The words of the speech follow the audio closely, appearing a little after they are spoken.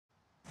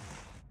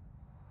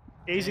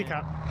Easy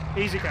cap.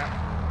 Easy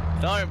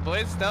cap. Don't,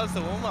 boys. That was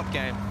the warm-up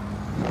game.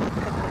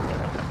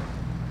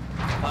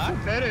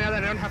 What? Better now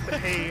they don't have to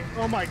pee.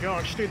 Oh my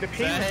gosh, dude, the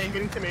pee was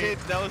getting to me. Dude,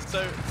 that was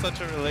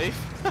such a relief.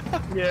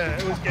 Yeah,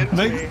 it was getting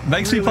to me.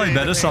 Makes me play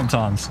better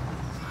sometimes.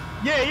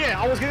 Yeah,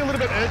 I was getting a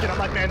little bit urgent. I'm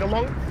like, man,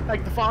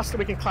 the faster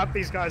we can clap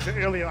these guys, the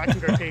earlier I can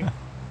go pee.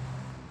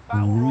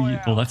 Ooh,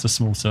 well, that's a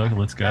small circle.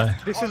 Let's go.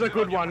 This is a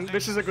good one.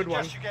 This is a good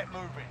one.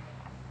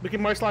 We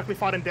can most likely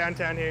fight in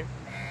downtown here.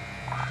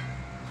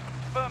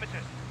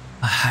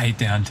 I hate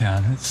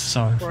downtown. It's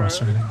so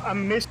frustrating. A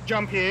missed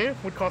jump here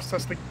would cost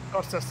us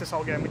this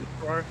whole game,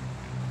 bro. Wait,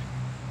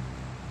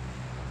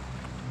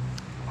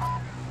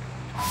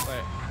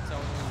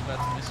 someone was about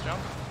to miss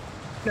jump?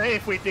 No,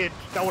 if we did,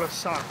 that would have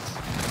sucked.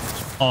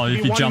 Oh,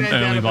 if you jump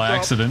early by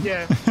accident.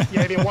 Yeah,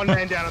 it'd be one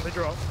man down at the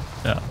drop.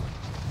 Yeah,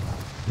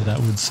 that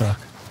would suck.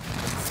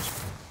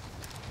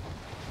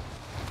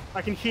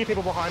 I can hear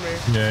people behind me.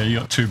 Yeah, you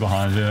got two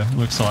behind. Yeah,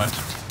 looks like.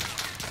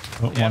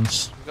 Got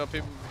once. We got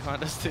people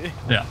behind us too.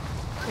 Yeah.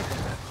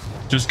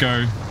 Just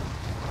go.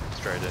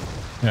 Straight in.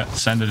 Yeah,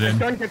 send it in.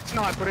 Don't get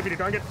sniped, whatever you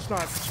do, don't get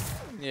sniped.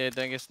 Yeah,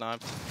 don't get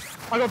sniped.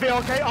 I got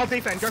BLK, I'll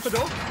defend, go for the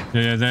door.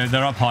 Yeah,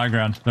 they're up high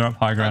ground. They're up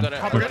high ground.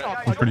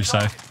 We're pretty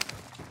safe.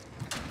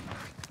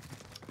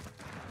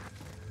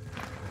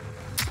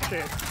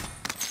 Shit.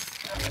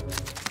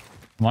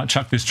 Might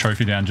chuck this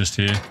trophy down just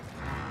here.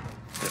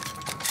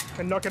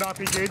 And knock it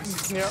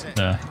RPG.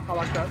 Yeah. I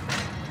like that.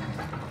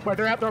 Wait,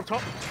 they're up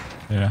top.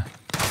 Yeah.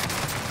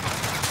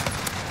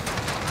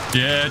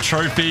 Yeah,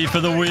 trophy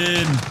for the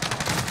win.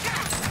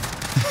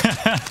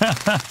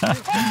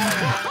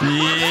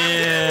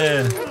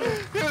 Yeah.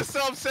 He was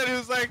so upset. He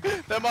was like,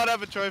 they might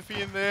have a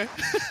trophy in there.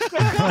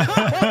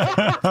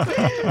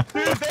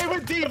 Dude, they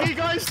were DB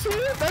guys too.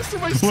 That's the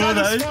most Were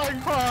they?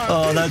 satisfying part.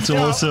 Oh, that's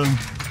awesome.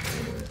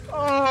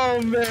 Oh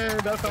man,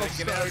 that felt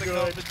so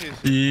good.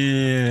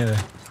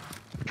 Yeah.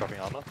 Dropping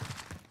armor.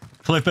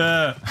 Flip it.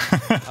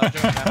 I'll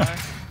drop ammo.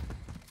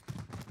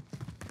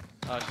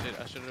 Oh shit,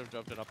 I should have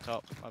dropped it up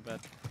top. My bad.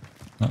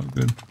 Oh,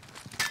 good.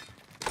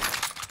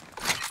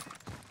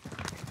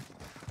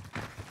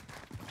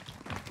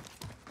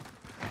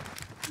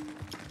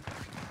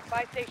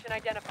 Buy station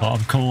identified. Oh,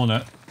 I'm calling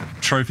it.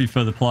 Trophy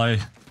for the play.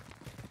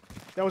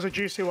 That was a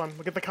juicy one.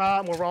 We'll get the car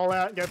and we'll roll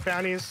out, get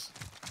bounties.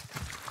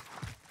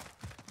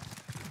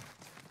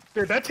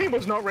 Dude, that team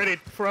was not ready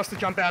for us to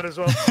jump out as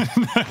well.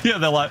 Yeah,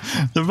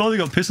 they've only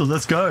got pistols.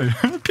 Let's go.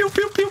 Pew,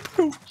 pew, pew,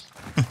 pew.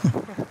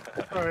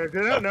 Bro,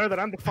 they don't know that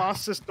I'm the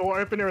fastest door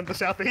opener in the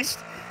southeast.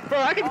 Bro,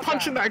 I can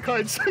punch in that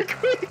code so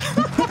quick.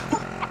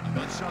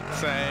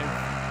 Same.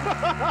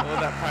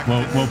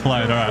 We'll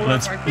play it. All right,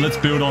 let's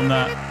build on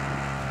that.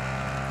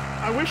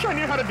 I wish I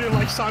knew how to do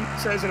like Simon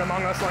Says in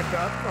Among Us like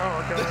that.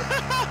 Oh god.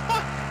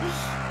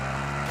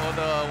 Or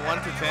the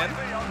 1 to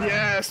 10.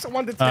 Yes,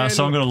 1 to 10.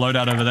 So I'm gonna load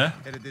out over there.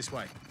 Headed this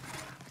way.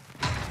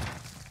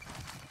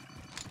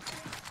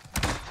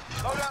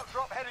 Loadout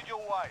drop headed your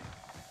way.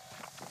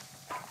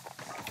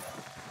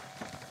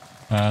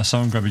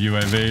 Someone grab a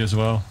UAV as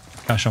well.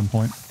 Cash on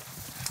point.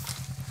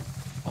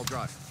 I'll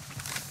drive.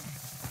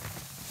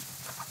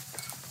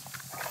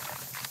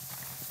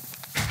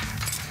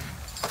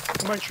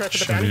 I'm going straight for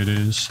the Surely bounty. it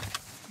is.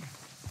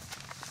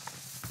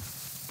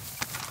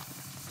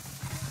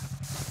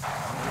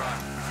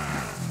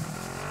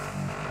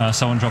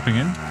 Someone dropping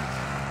in.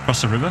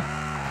 Across the river.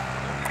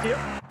 Yep.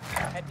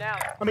 Head now.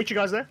 I'll meet you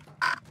guys there.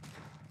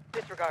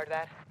 Disregard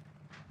that.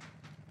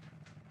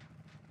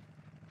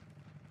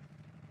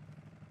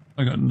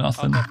 I got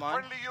nothing.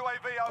 Friendly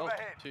UAV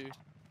overhead. Two.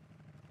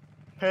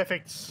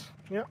 Perfect.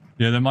 Yep.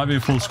 Yeah, there might be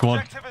a full squad.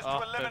 Objective is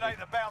to eliminate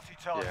the bounty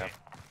target.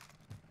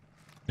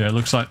 Yeah, it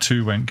looks like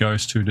 2 went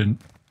ghost, 2 didn't.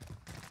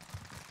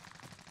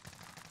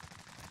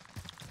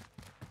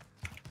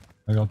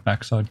 I got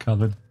backside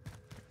covered.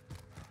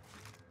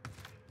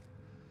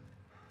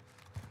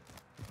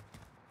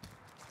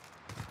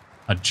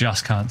 I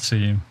just can't see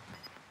him.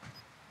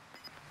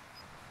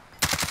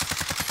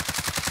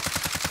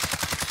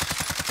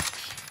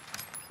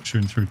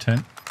 Shooting through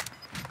tent.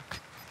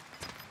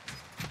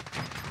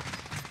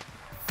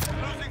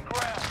 Losing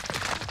ground.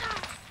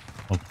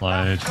 Well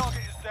played.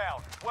 Target is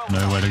down. Well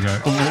Nowhere to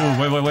go. Oh,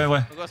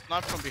 wait. We got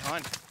sniped from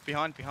behind.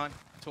 Behind.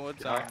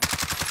 Towards, yeah, south.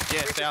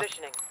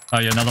 Repositioning. Oh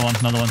yeah, another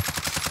one.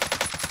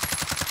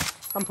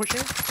 I'm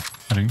pushing.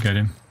 I didn't get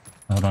him.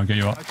 Hold on, get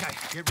you up. Okay,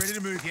 get ready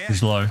to move, yeah?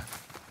 He's low.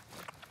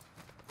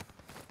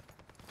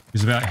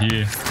 He's about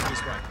here.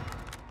 This way.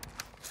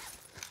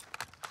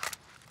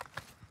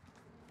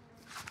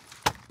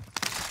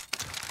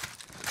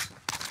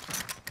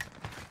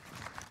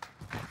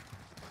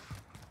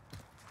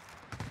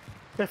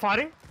 They're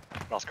fighting.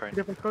 Last crane.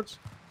 Different squads.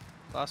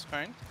 Last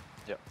crane.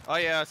 Yep. Oh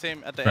yeah, I see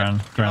him at the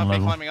Ground end. Might be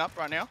level. climbing up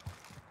right now.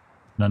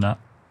 No.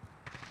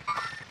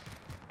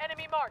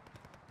 Enemy marked.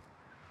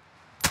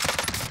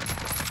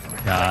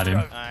 Got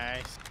him.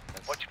 Nice.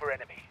 Watch for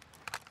enemy.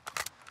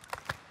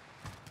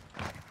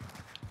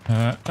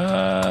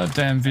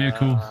 Damn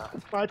vehicle.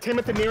 Team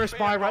at the nearest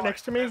buy right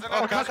next to me. There's Oh,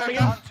 another car coming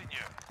guy in. hunting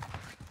you.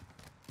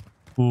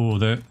 Oh,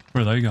 where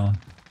are they going?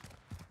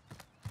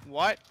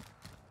 White.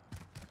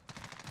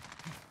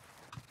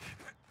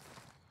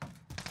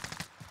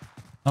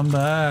 I'm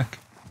back.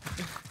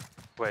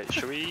 Wait,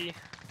 should we?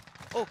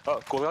 Oh. Go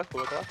back.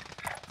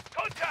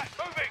 Contact,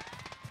 moving.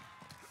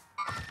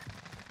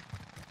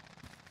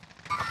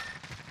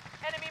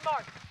 Enemy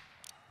marked.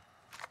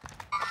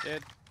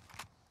 Dead.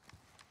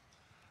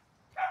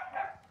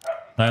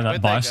 They at that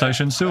Where'd buy they go?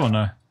 station still or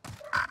no?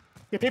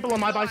 Yeah, people on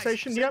my buy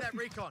station. Send Yep. that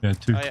recon. Yeah,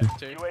 two. Oh yeah,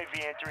 2.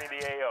 UAV entering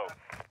the AO.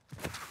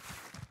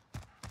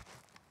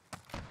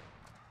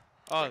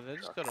 Oh, they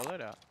just got a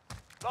loadout.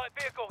 Light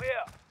vehicle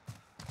here.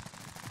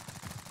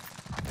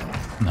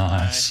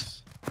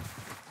 Nice.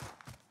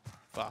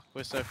 Fuck,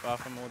 we're so far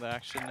from all the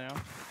action now.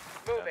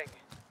 Moving.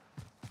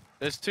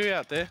 There's 2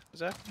 out there. Is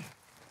that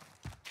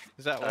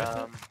worth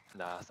it?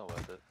 Nah, it's not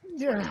worth it.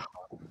 Yeah.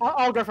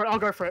 I'll go for it. I'll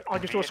go for it. I'll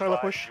just do a solo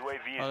push.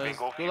 UAV Oh, is there's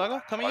bingo fuel.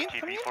 Gulaga coming in, RTB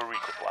coming in. for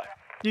resupply.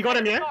 You got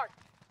him, yeah? Marked.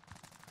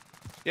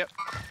 Yep.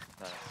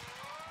 Nice.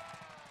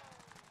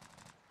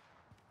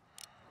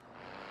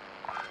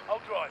 I'll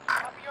drive.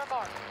 Copy your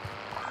mark.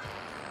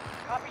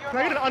 Copy your Can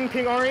I get mark. an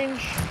unping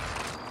orange?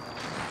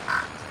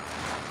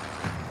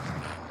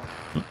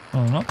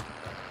 Oh, no.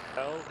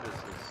 Hell, this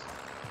is.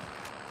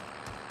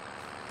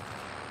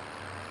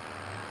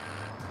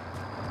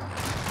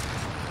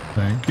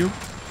 Thank you.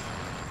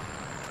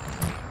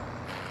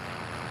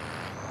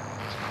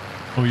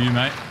 Oh, you,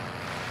 mate.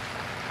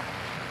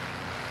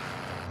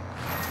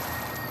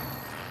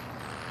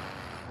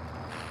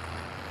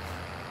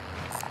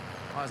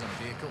 Eyes on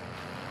the vehicle.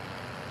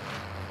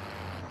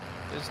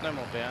 There's no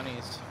more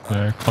bounties.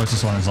 The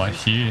closest one is like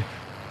here.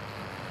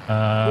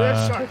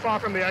 We're so far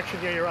from the action.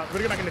 Yeah, you're right.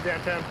 We're gonna go back into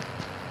downtown.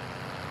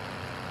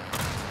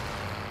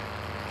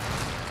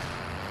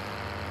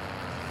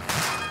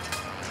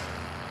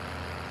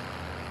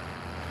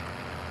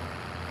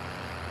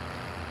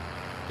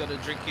 Gotta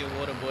drink your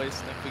water,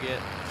 boys. Don't forget.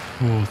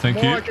 Oh, thank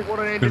More you. electric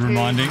water needed, Good please.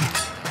 reminding.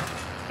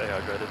 Stay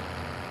hydrated.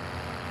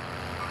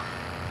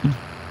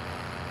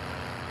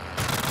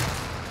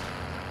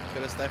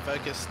 Gotta stay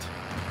focused.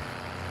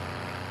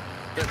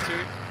 Got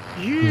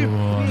 2. You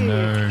Oh, pig.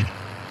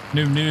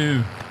 no.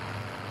 No.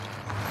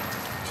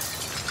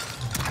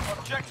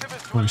 Objective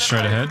is to Moving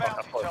straight eliminate ahead.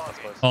 the bounty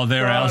target. Oh,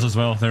 they're God. ours as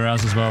well. They're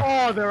ours as well.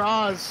 Oh, they're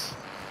ours.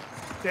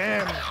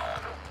 Damn.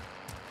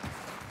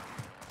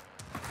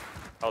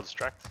 I'll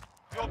distract.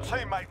 Your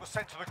teammate was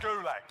sent to the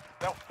gulag.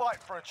 They'll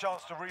fight for a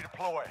chance to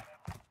redeploy.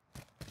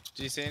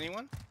 Do you see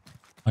anyone?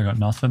 I got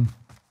nothing.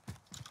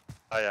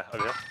 Oh yeah,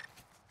 over here.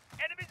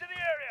 Enemies in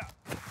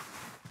the area.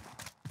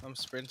 I'm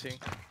sprinting.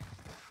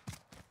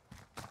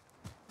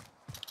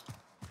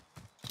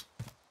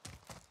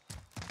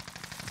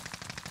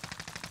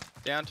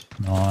 Downed.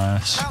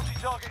 Nice. Bounty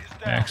target is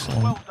down.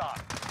 Excellent. Well done.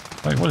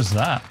 Wait, what is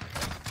that?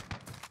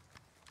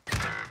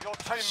 Your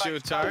teammates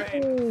Shield turret. back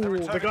in. They're Ooh, the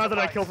returning guy to that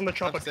I base. killed from the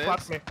chopper Upstairs.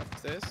 clapped me.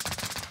 Upstairs.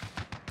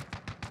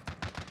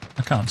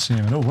 I can't see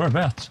him at all.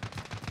 Whereabouts?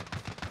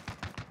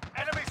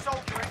 Enemy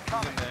soldier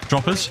incoming. In there.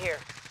 Droppers? Here.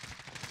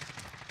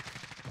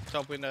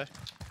 Top window.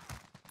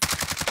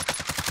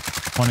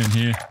 One in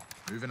here.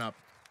 Moving up.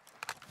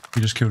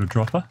 You just killed a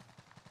dropper.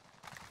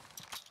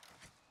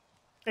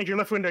 Adrian,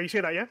 left window. You see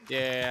that, yeah?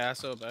 Yeah, I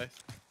saw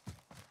both.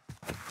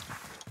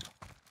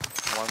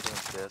 One's on the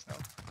stairs now.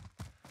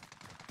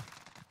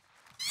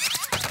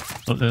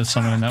 Look, there's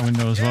someone in that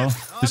window as well.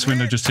 This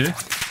window just here.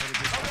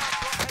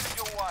 Headed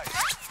your way.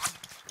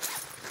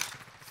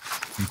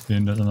 I'm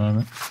pinned at the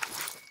moment.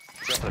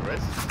 Is that for the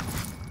race?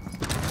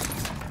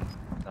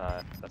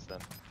 Nah, that's them.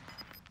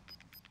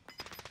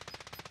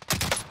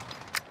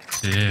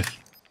 Yeah.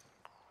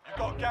 You've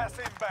got gas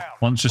inbound.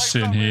 One's just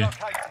Safe sitting zone here.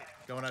 relocated.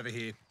 Going over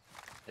here.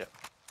 Yep.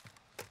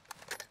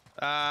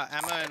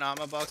 Ammo and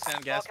armor box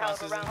and gas All masks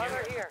caliber in rounds here.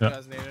 are here. You Yep.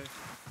 guys need it.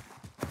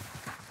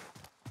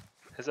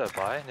 Is there a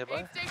buy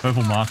nearby?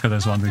 Purple marker,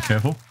 there's one. Be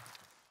careful.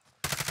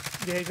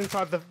 Yeah, he's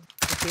inside the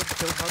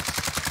field huts.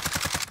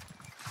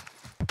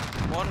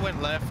 One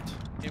went left.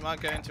 He might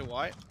go into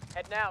white.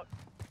 Heading out.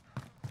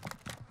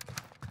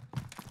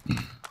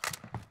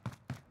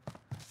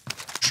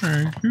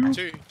 Thank you.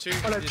 Two.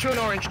 Oh no, two in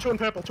orange, two in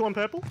purple, two in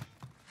purple.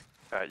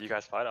 Alright, you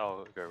guys fight,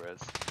 I'll go res.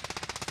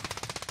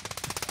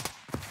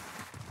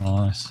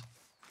 Nice.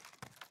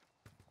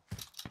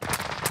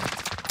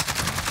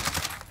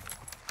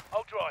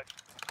 I'll drive.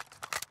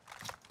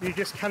 You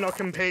just cannot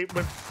compete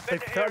with the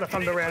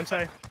thunder rounds,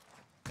 hey?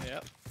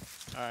 Yep.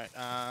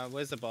 Alright,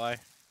 where's the buy?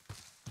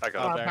 I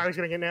got it. Barry's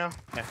getting it now.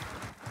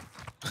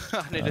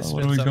 I need to What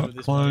spend do we some got of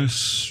this money.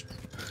 close?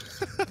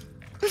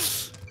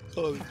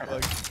 Holy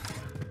fuck.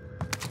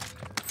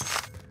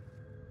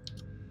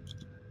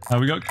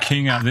 We got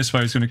King out this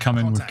way. He's going to come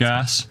in with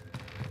gas.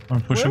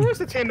 Want to push Where him? was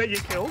the team that you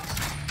killed?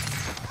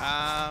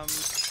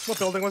 What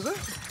building was it?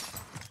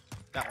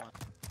 That one.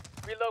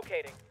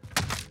 Relocating.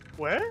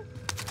 Where?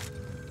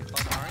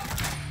 On orange.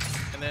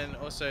 And then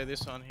also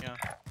this one here.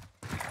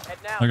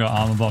 Heading out. I got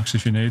armor box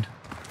if you need.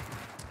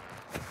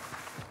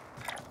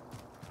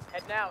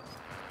 Heading out.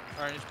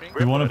 Orange pink.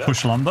 We want to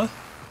push lumber.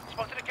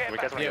 Spotted a We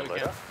get guys back. want Yeah, to we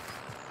get can. loader?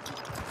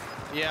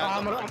 Yeah.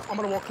 I'm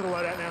gonna walk to the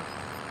loadout now.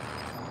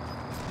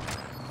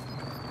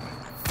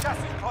 Gas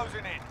is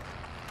closing in.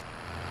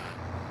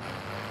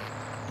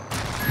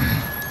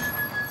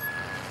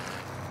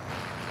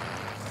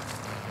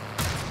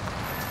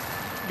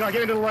 Gotta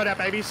get into the loadout,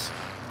 babies.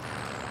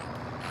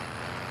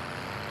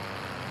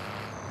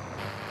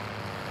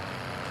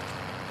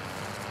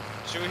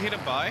 Should we hit a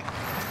buy?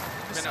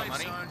 The Spend our safe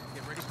money. zone.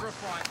 Get ready for a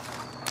fight.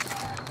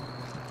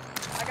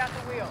 I got the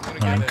wheel. I'm I'm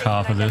gonna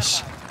car for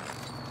this.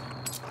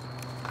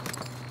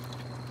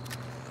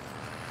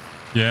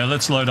 Yeah,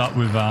 let's load up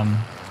with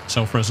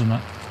self-res and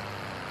that.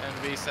 And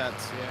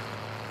VSATs, yeah.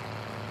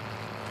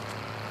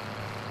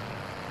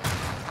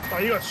 Oh,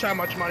 you got so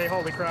much money,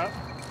 holy crap.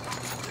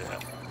 Yeah.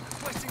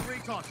 Requesting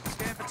recon.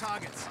 Scan for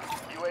targets.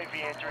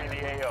 UAV entering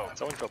the AO.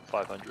 Someone dropped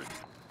 500.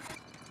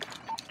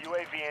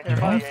 UAV Yeah, entering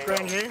 5 the AO.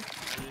 grand here.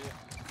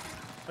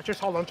 Let's just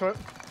hold on to it.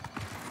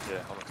 Yeah,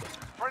 hold on a sec.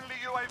 Friendly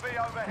UAV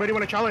overhead. Where do you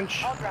want to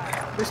challenge? I'll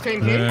drive. This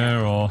team here?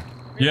 There or...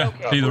 Yeah,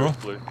 Relocate. either or.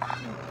 Blue.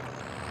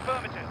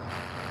 Affirmative.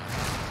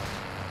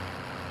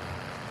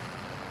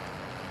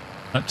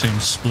 That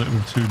team's split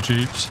with 2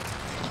 jeeps.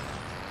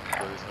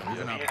 Blue's gonna be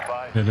Moving up. Be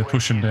advised, Yeah, they're UAV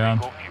pushing is down.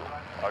 bingo fuel.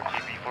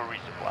 RTB for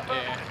resupply.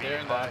 Yeah, Be they're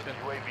in the advised,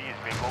 open. UAV is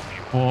bingo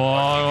fuel.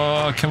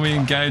 Oh, can we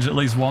engage at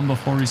least one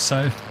before he's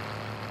safe?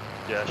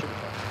 Yeah, it should be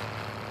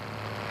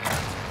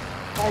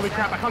fine. Holy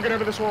crap, I can't get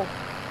over this wall.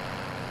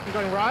 I'm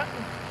going right.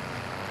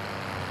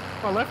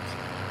 Or left.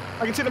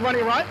 I can see them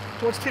running right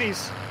towards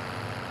titties.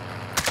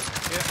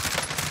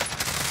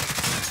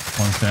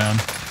 One's down.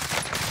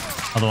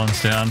 Other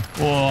one's down.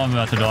 Oh, I'm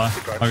about to die.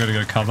 I gotta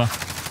go cover.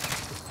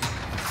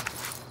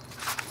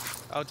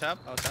 I'll tap,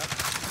 I'll tap.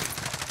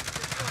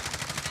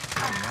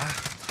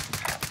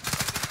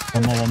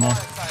 One more, one more.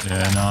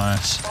 Yeah,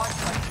 nice.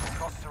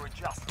 Costs are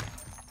adjusted.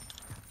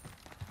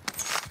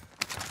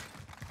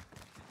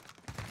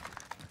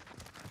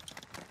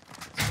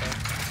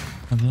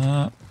 Have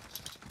that.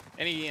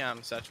 Any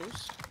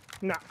satchels?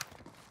 Nah.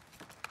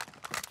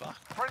 Fuck.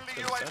 Friendly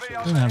Good UAV satchels.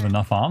 I don't have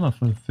enough armor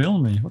for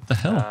filling me. What the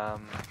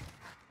hell?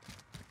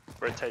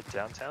 Rotate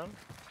downtown.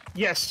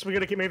 Yes, we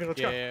gotta keep moving.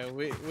 Let's go. Yeah,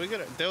 we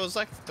got it. There was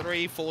like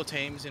 3-4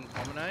 teams in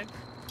Promenade.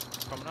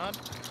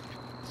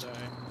 So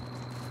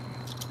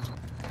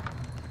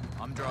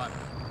I'm driving.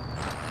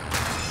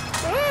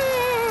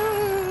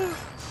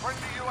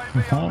 Friendly UAV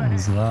What overhead.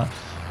 was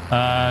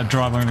that?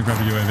 Drive, I'm gonna grab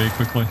a UAV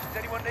quickly. Does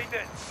anyone need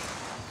this?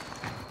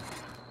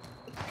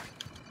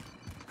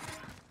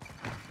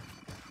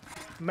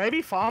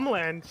 Maybe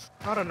farmland.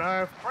 I don't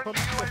know.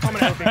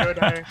 Promenade would be good,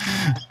 eh?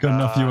 Got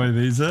enough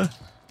UAVs there?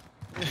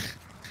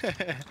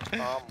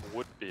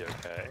 Would be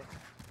okay.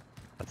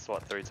 That's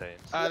what, 3 teams.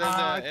 there's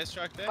an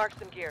airstrike there. Mark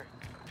some gear.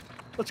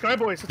 Let's go,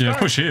 boys. Let's Yeah, go.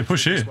 push here,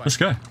 push here. Let's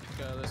go.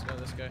 Let's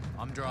go.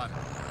 I'm driving.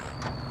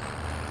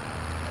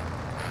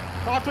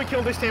 After we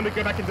kill this team, we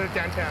go back into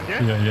downtown,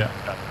 yeah? Yeah,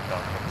 yeah.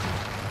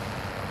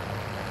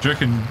 Do you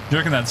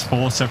reckon that's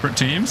 4 separate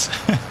teams?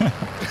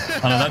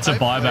 Oh no, that's a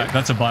buyback.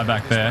 That's a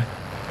buyback there.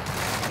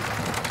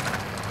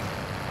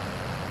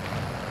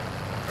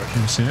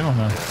 Can you see him or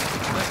no? Yeah,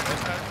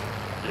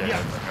 Yeah. yeah.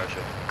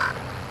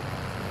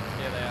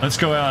 Yeah, they are. Let's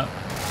go out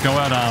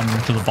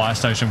to the buy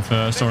station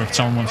first, or if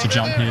someone wants to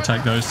jump here,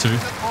 take those 2. I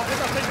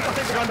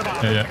think we're going to buy.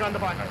 Yeah, yeah. We're going to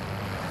buy.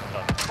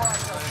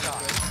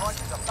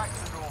 Prices are back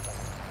to normal.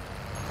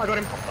 I got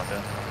him.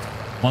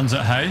 One's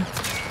at hay.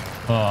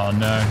 Oh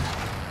no.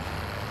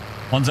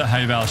 One's at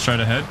hay bale straight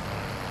ahead.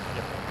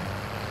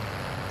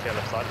 Yeah,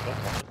 left side as well.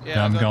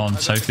 Yeah, I'm going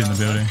safety in the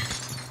building.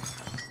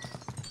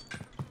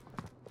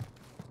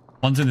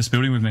 One's in this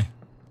building with me.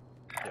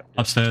 Yep.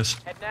 Upstairs.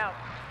 Head now.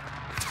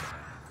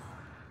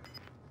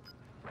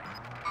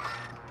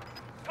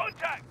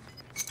 Contact!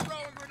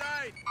 Throwing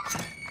grenade.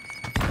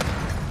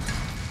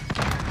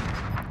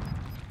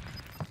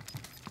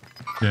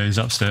 Yeah, he's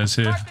upstairs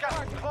here.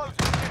 Gas is closing.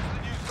 Get to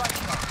the new safe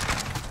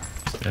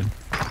zone. Dead.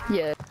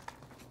 Yeah.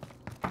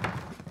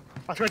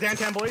 Let's go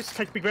downtown, boys.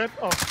 Take Big Bird.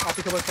 Oh, I'll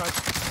pick up those guys.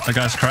 That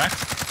guy's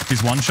cracked.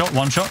 He's one shot.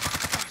 One shot,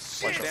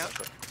 Down. one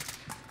shot.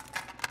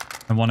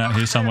 And one out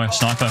here somewhere.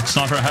 Sniper.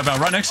 Sniper at hay bale.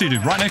 Right next to you,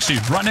 dude. Right next to you.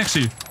 Right next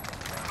to you.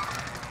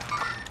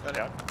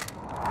 Down.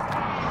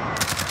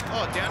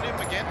 Oh, down him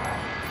again.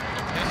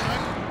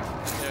 Airstrike.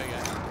 There we go.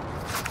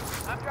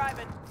 I'm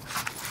driving.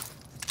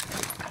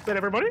 Is that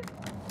everybody?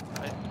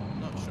 I'm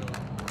not sure.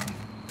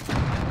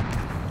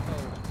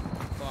 Oh,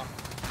 fuck.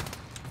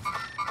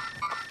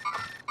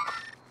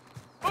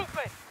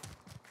 Movement.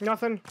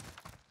 Nothing.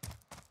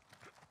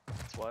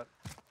 That's what.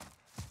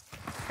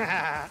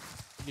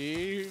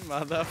 You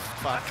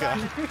motherfucker.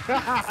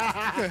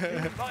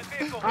 Light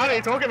vehicle What are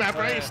you talking about,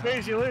 bro? You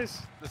snooze, you lose.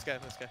 Let's go.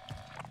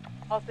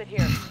 I'll sit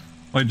here.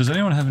 Wait, does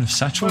anyone have a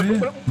satchel here?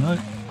 No.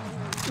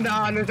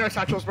 Nah, there's no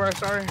satchels, bro.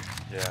 Sorry.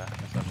 Yeah,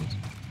 that's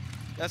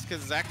That's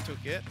because Zach took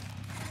it.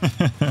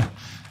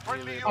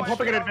 Friendly I'm UAV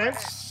popping in overhead.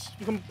 advance.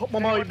 You can put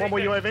one more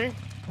UAV.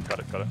 Got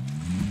it.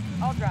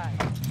 I'll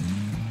drive.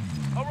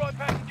 All right,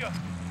 passenger.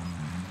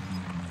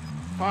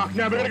 Fuck,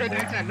 no, we're gonna go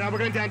downtown. No, we're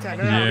going downtown.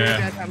 No, we're Yeah.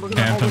 going downtown. Look at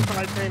the whole Camping.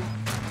 side team.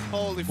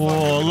 Holy fuck.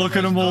 Oh, look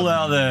at them all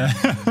out there.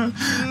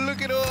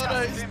 Look at all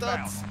those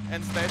dots.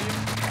 And stadium.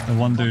 The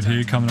one dude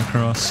here coming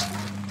across.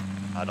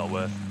 Not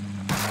worth.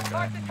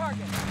 Mark the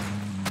target.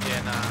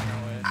 Yeah, nah, no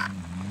way.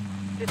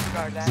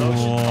 Disregard that. So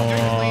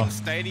Whoa. between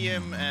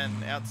stadium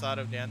and outside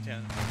of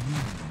downtown.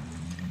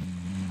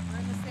 We're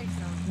in the safe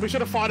zone. We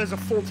should have fought as a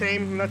full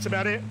team, and that's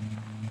about it.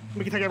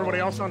 We can take everybody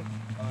else on.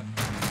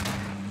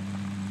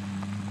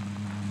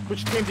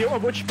 Which building do you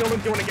want to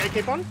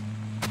gatekeep on?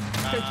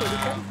 Potentially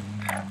this one?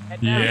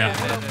 Head now. Yeah.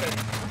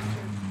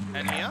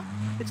 And here?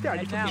 It's there. I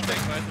just Head took You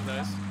the take both of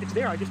those. It's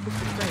there. I just took the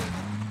screen.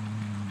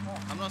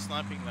 I'm not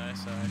sniping though,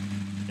 so.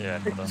 Yeah.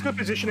 It's good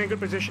positioning. Good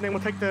positioning. We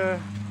take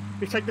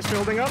this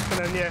building up, and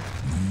then yeah.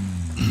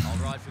 I'll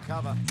ride for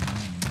cover.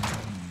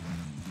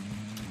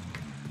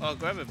 Oh,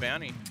 grab a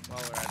bounty while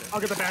we're at it. I'll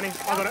get the bounty.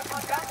 I got it.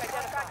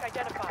 Contact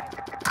identified.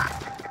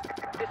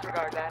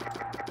 Disregard that.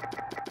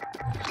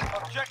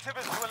 Objective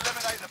is to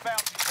eliminate the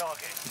bounty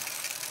target.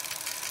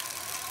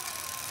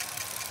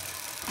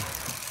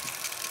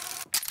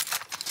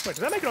 Wait,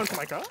 did that make it onto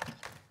my car?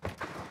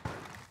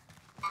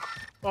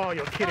 Oh,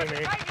 you're kidding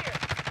me. Right here.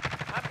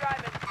 I'm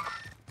driving.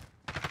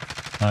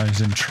 Oh, he's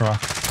in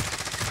truck.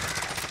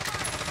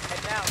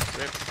 Head down.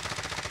 Rip.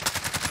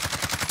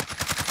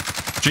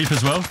 Jeep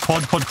as well.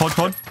 Quad. Can we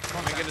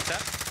get a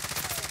tap?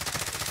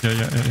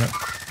 Yeah.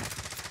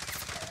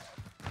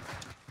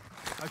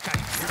 Okay,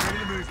 you ready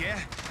to move, yeah?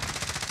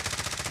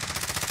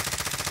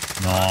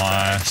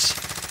 Nice.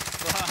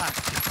 Fuck.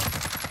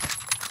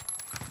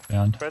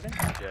 Found. Spreading?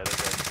 Yeah, they're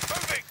dead.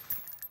 Moving!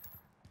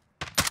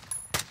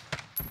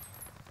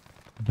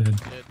 Dead.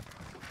 Good.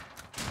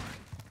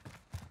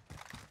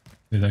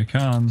 Here they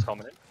come.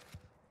 Coming in.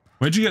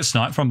 Where'd you get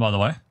sniped from, by the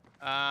way?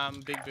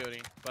 Big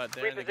building, but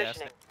they're in the gas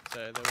tank, so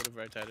they would have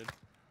rotated.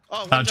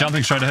 Oh,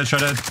 Jumping straight ahead.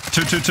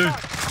 Two.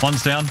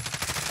 One's down.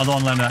 Other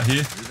one landed out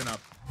here. Moving up.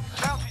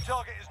 Bounty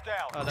target is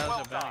down. Oh, that well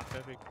was a done. bounty,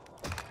 perfect.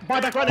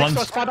 Buyback right next to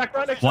us. Buyback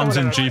right next to us. One's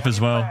Oh, in no. Jeep as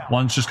well.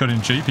 One's just got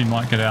in Jeep. He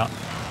might get out.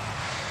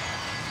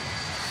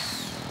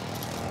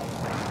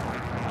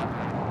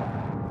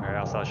 Alright,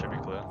 outside should be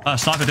clear.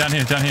 Sniper down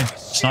here.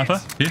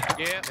 Sniper here.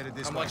 Yeah, Headed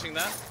this I'm way. watching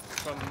that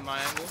from my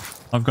angle.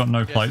 I've got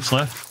no plates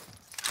left.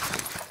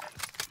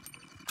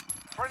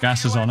 Friendly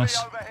Gas is on UAV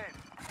us. overhead.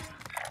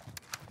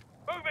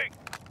 Moving!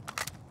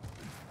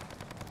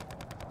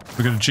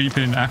 We've got a Jeep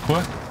in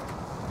Aqua.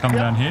 Coming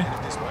down here.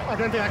 This way. I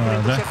don't think I can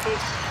there. intercept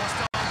this.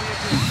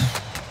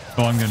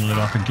 Oh, I'm getting lit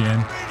up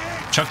again.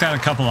 Chuck down a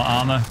couple of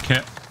armor,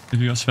 Ket, if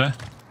you got spare.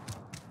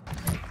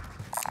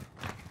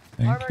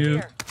 Thank Armor you.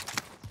 here.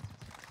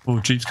 Oh,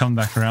 Jeep's coming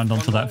back around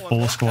onto that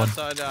 4 squad.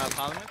 Outside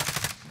Parliament.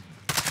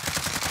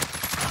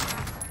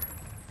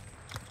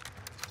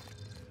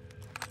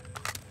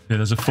 Yeah,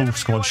 there's a full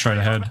squad straight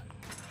ahead.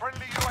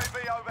 Friendly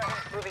UAV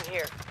overhead. Moving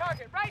here.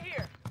 Target right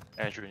here.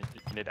 Andrew,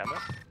 you need ammo?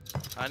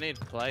 I need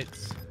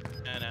plates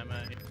and ammo.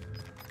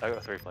 I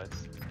got 3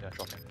 plates. Yeah,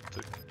 drop me.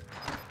 2.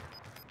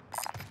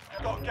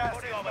 Got gas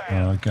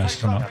inbound. Oh, gas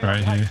come up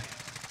right here.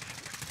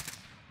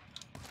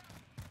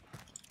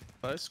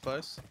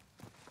 Close.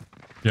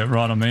 Yeah,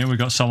 right on me. We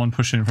got someone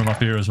pushing from up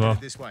here as well.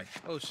 Headed this way.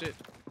 Oh shit.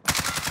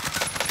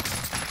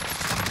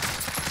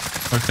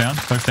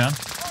 Poke down.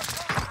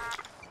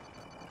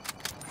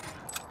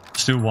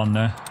 Still one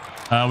there.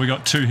 We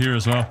got 2 here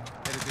as well.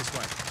 Headed this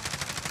way.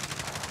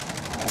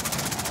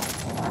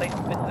 Place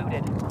has been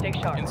looted. Stay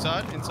sharp.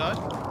 Inside.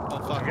 Oh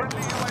fuck.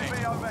 Friendly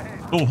UAV overhead.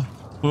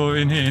 Oh,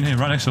 in here,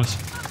 right next to us.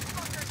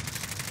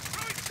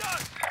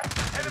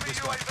 Enemy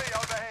UAV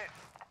overhead.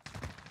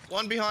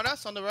 One behind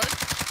us on the road.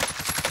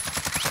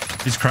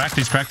 He's cracked,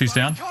 he's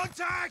down.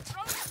 Contact!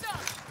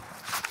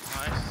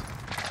 Nice.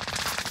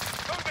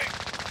 Moving!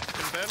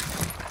 Confirm.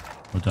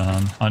 Well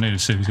done. I need to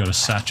see if he's got a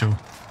satchel.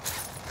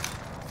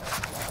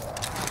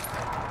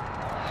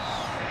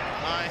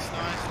 Nice.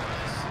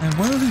 And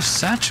where are these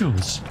satchels?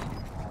 Is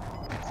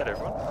that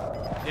everyone?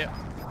 Yep.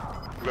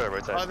 We gotta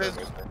rotate. Oh, there's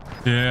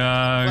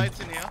Yeah, plates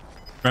in here.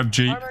 grab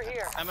Jeep. Armor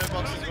here. Ammo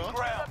box as well.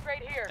 Ground. Upgrade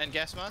here. And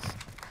gas mask.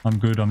 I'm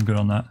good on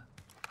that.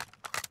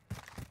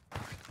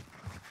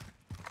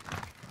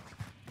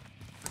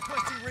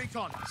 Requesting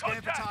recon.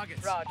 Scan for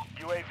targets. Rod.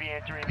 UAV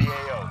entering the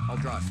AO. I'll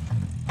drive.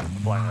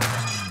 Flying right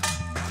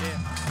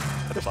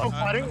Yeah. They're still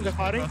fighting. They're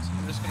fighting.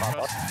 I'm just gonna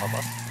cross.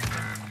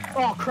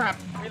 Oh crap.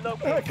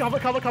 Relocate. Cover.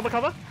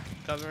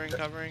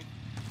 Covering.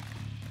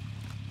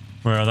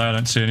 Where are they? I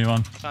don't see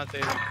anyone. Can't see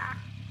them.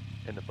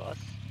 in the bus.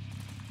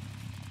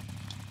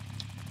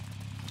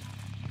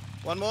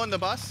 One more in the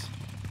bus.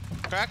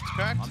 Cracked.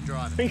 I'm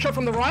driving. Being shot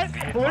from the right.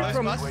 Bullet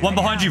from. One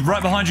behind you,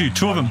 right behind you.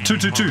 2 of them. Two.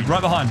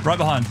 Right behind.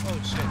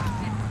 Oh shit.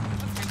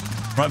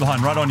 Right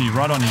behind, right on you.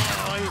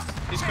 Oh,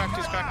 he's cracked.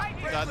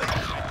 Died there.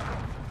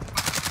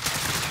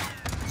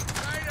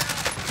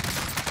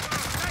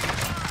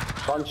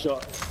 One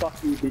shot. Fuck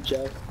you, bitch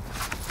ass.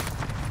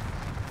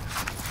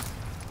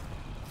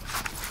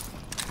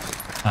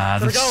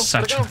 The Gotta go,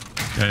 satchel.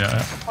 gotta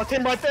Yeah. Our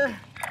team right there.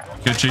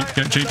 Get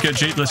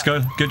Jeep. Let's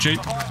go. Get Jeep.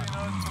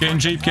 Get in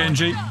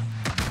Jeep.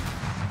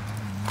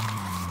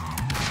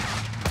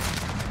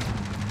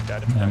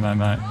 Yeah,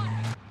 mate.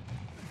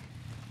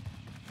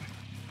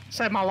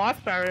 Saved my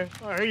life, Barry.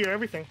 I hear you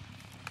everything.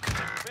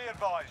 Be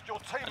advised, your I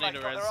teammate need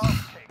a got their res.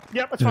 ass kicked.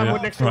 Yep, that's fine. Yeah, We're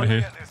next to right it. here.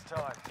 At this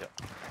time.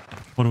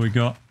 What do we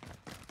got?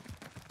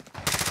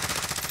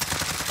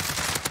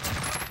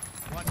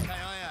 1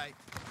 KIA.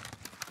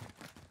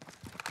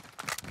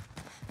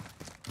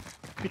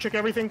 You check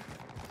everything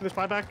for this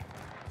buyback.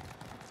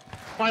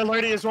 Buy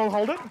loading as well.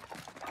 Hold it.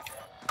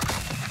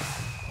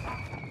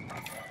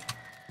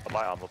 I'll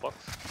buy armor box.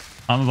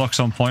 Armor box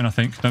on point, I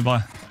think. Don't buy.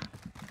 Or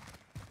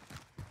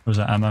was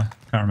that ammo?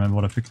 Can't remember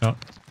what I picked up.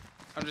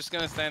 I'm just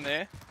gonna stand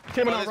there.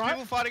 Team Oh, on there's right.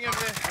 people fighting over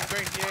there. I'm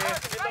green. Yeah.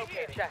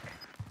 Relocate. Check.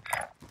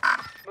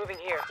 Moving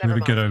here. We Never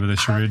gotta get mind. over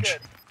this Sounds ridge. good.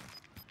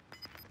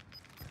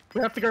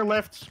 We have to go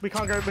left. We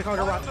can't go right.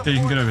 Yeah, you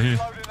can get over here.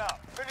 Loading up.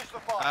 Finish the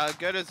fight.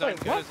 Go to zone.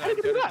 Wait, Go what? to How zone. did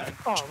you Go do to that? zone.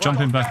 Oh, right. Jump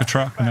in back a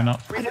truck and then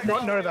up. I did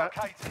not know that.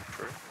 Relocated.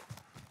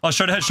 Oh,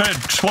 straight ahead, straight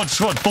ahead. Squad,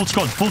 squad, full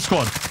squad, full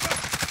squad.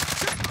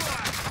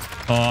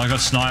 Oh, I got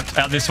sniped.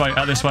 Out this way,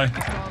 out this way.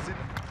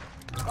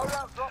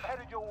 Loadout drop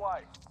headed your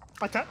way.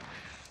 Like that.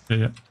 Yeah,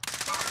 yeah.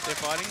 They're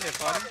fighting. They're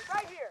fighting.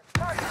 Right here.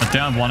 I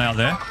downed one out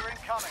there. You're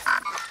incoming.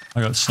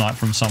 I got sniped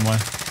from somewhere.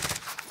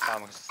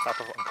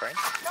 Sniper on crane.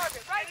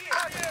 Target. Right here.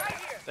 Right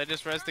here. They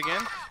just rezzed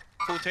again.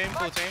 Full team.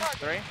 Full team.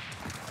 3.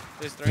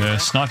 There's 3. Yeah, there.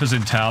 snipers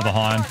in tower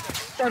behind.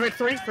 Target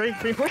three.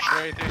 Being pushed.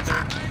 3.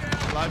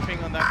 Live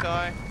ping on that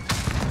guy.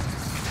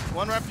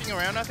 One wrapping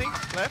around, I think.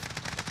 Left.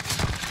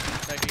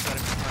 Maybe you got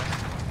him.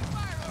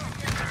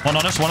 Nice. One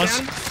on us, one on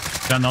us.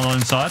 Down another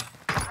inside.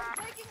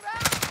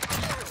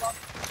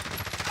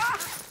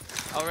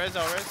 I'll res.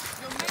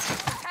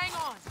 Hang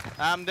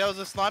on. There was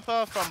a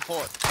sniper from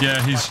port.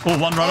 Yeah, he's... Oh,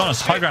 one right on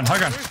us. High ground, high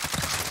ground.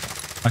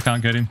 I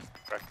can't get him.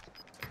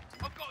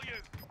 I've got you.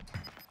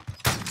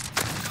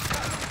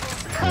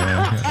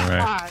 Yeah, get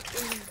wrecked.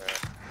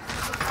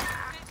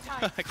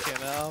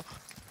 Fucking hell.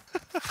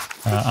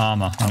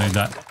 Armor, I need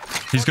that.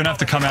 He's gonna have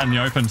to come out in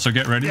the open, so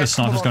get ready. The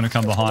sniper's gonna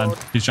come behind.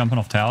 He's jumping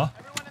off tower.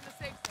 Everyone in the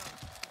safe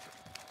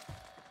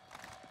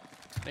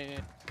zone. Yeah.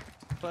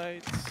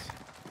 Plates.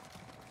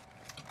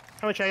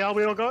 How much AR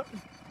we all got?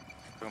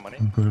 Bring money.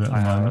 I'm good at the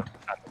moment.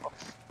 Ammo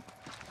box.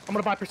 I'm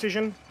gonna buy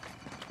precision. Do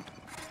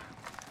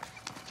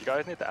you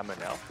guys need the ammo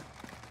now?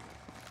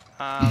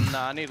 No,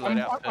 I need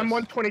loadout. I'm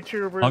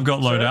 122. I've got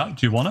loadout.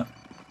 Do you want it?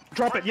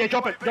 Drop it. Yeah,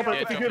 drop it. Drop it.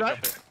 Yeah, If you drop do it,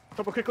 that, drop it.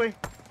 drop it quickly.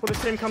 Before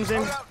this team comes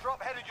in. Loadout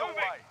drop headed your way.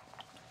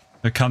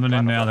 They're coming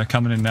in now. They're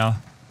coming in now.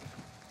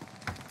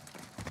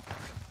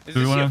 Is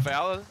Do we this your wanna-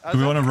 foul? Do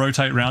we want to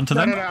rotate round to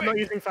No, them? no, no. I'm not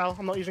using foul.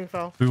 I'm not using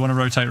foul. Do we want to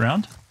rotate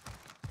round?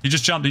 He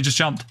just jumped. He just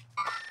jumped.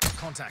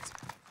 Contact.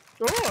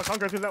 Oh, I can't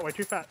go through that way.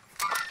 Too fat.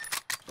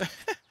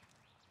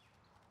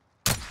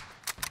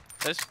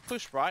 Let's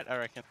push right, I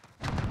reckon.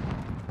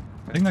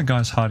 I think that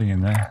guy's hiding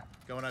in there.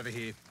 Going over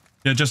here.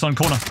 Yeah, just on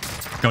corner.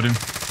 Got him.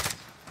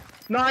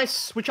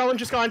 Nice. We challenge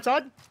this guy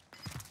inside.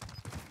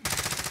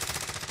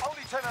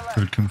 Only 10 left.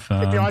 Good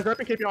confirm. Keep your eyes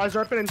open. Keep your eyes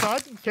open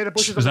inside. Okay, the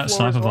bushes Is on the that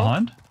floor as sniper well.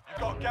 behind? You've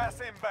got gas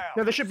inbound.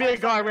 No, there should be a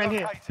guy around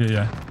here. Yeah,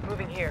 yeah.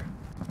 Moving here.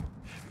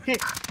 Here.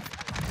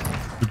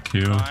 Good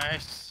kill.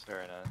 Nice.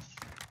 Very nice.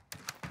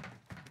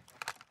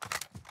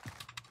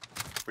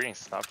 We're getting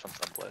sniped from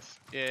someplace.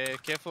 Yeah,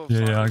 careful. of Yeah,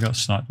 yeah, I snipers. got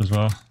sniped as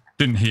well.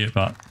 Didn't hit,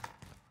 but...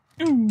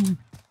 Ooh.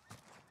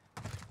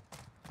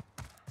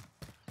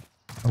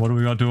 What do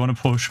we got? Do we want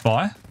to push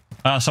by?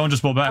 Someone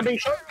just brought back.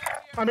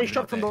 I'm being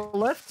shot from the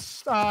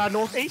left,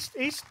 northeast,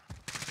 east.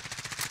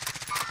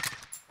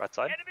 Right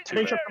side. I'm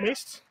being shot from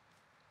east.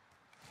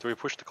 Do we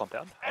push the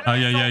compound? Oh,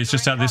 yeah, yeah, he's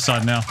just out this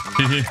side now.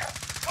 Here.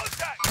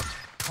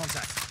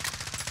 Contact.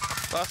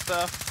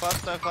 Faster,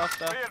 faster,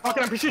 faster.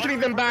 Okay, I'm positioning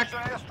them back.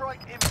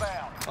 Airstrike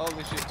inbound.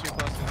 Holy shit, 2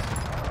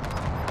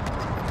 clusters.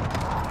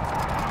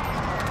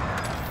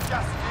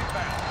 Gas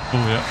inbound.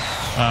 Oh,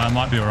 yeah.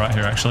 Might be alright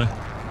here, actually.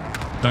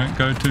 Don't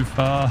go too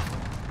far.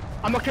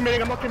 I'm not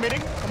committing. I'm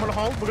gonna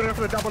hold. We're gonna go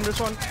for the double on this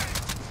one.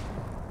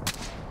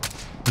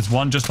 There's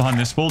one just behind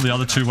this wall. The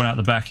other two went out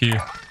the back here.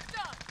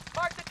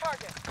 Mark the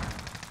target.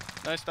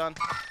 No stun.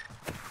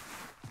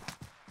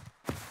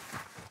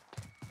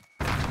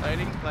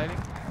 Plating.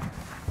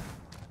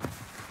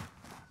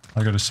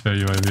 I got a spare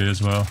UAV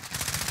as well.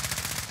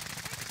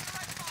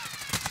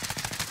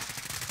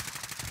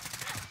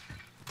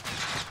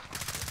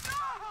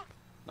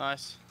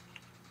 Nice.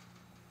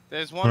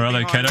 There's one. Where are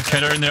they? behind-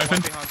 Keter in the one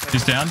open. behind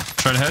He's Keter. down.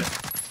 Straight ahead.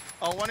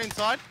 Oh, one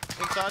inside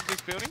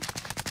this building.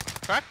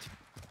 Cracked.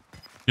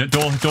 Yeah,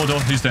 door.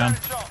 He's down.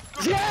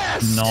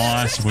 Yes!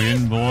 Nice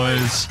win,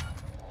 boys.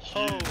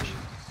 Huge.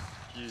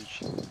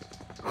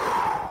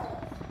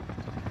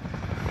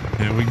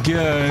 Here we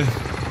go.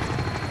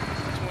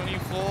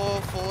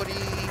 24, 40,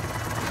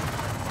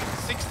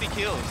 60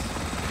 kills.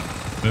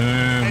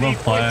 Boom. Well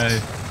 80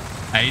 played.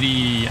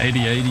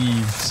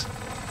 80s.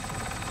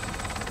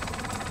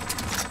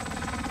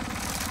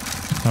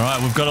 All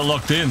right, we've got it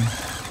locked in.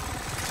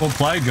 Well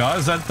played,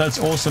 guys. That's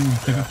awesome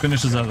if it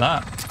finishes at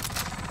that.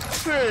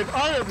 Dude,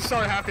 I am so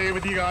happy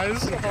with you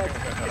guys.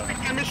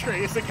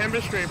 It's the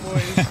chemistry,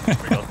 boys.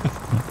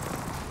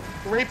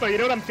 Reaper, you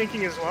know what I'm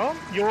thinking as well?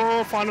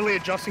 You're finally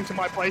adjusting to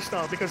my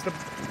playstyle because the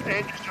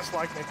edge is just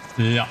like me.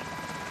 Yeah.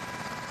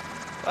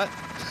 What?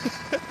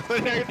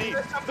 What do you mean?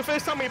 The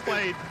first time we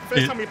played,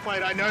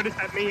 I noticed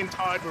that me and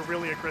Tide were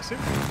really aggressive.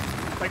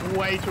 Like,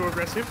 way too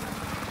aggressive.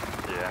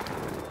 Yeah.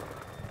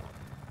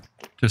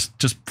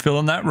 Just fill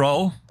in that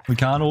role. We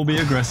can't all be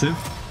aggressive.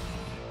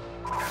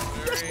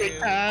 Yes, we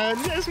can.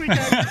 Yes, we can.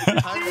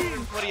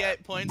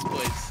 148 points,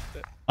 please.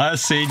 I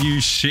seen you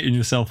shitting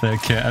yourself there,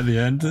 Kat, at the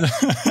end.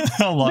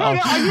 I'm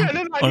like, I knew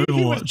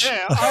he was Overwatch.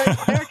 there. I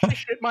actually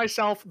shit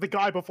myself the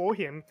guy before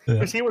him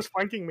because he was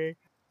flanking me.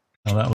 Oh, that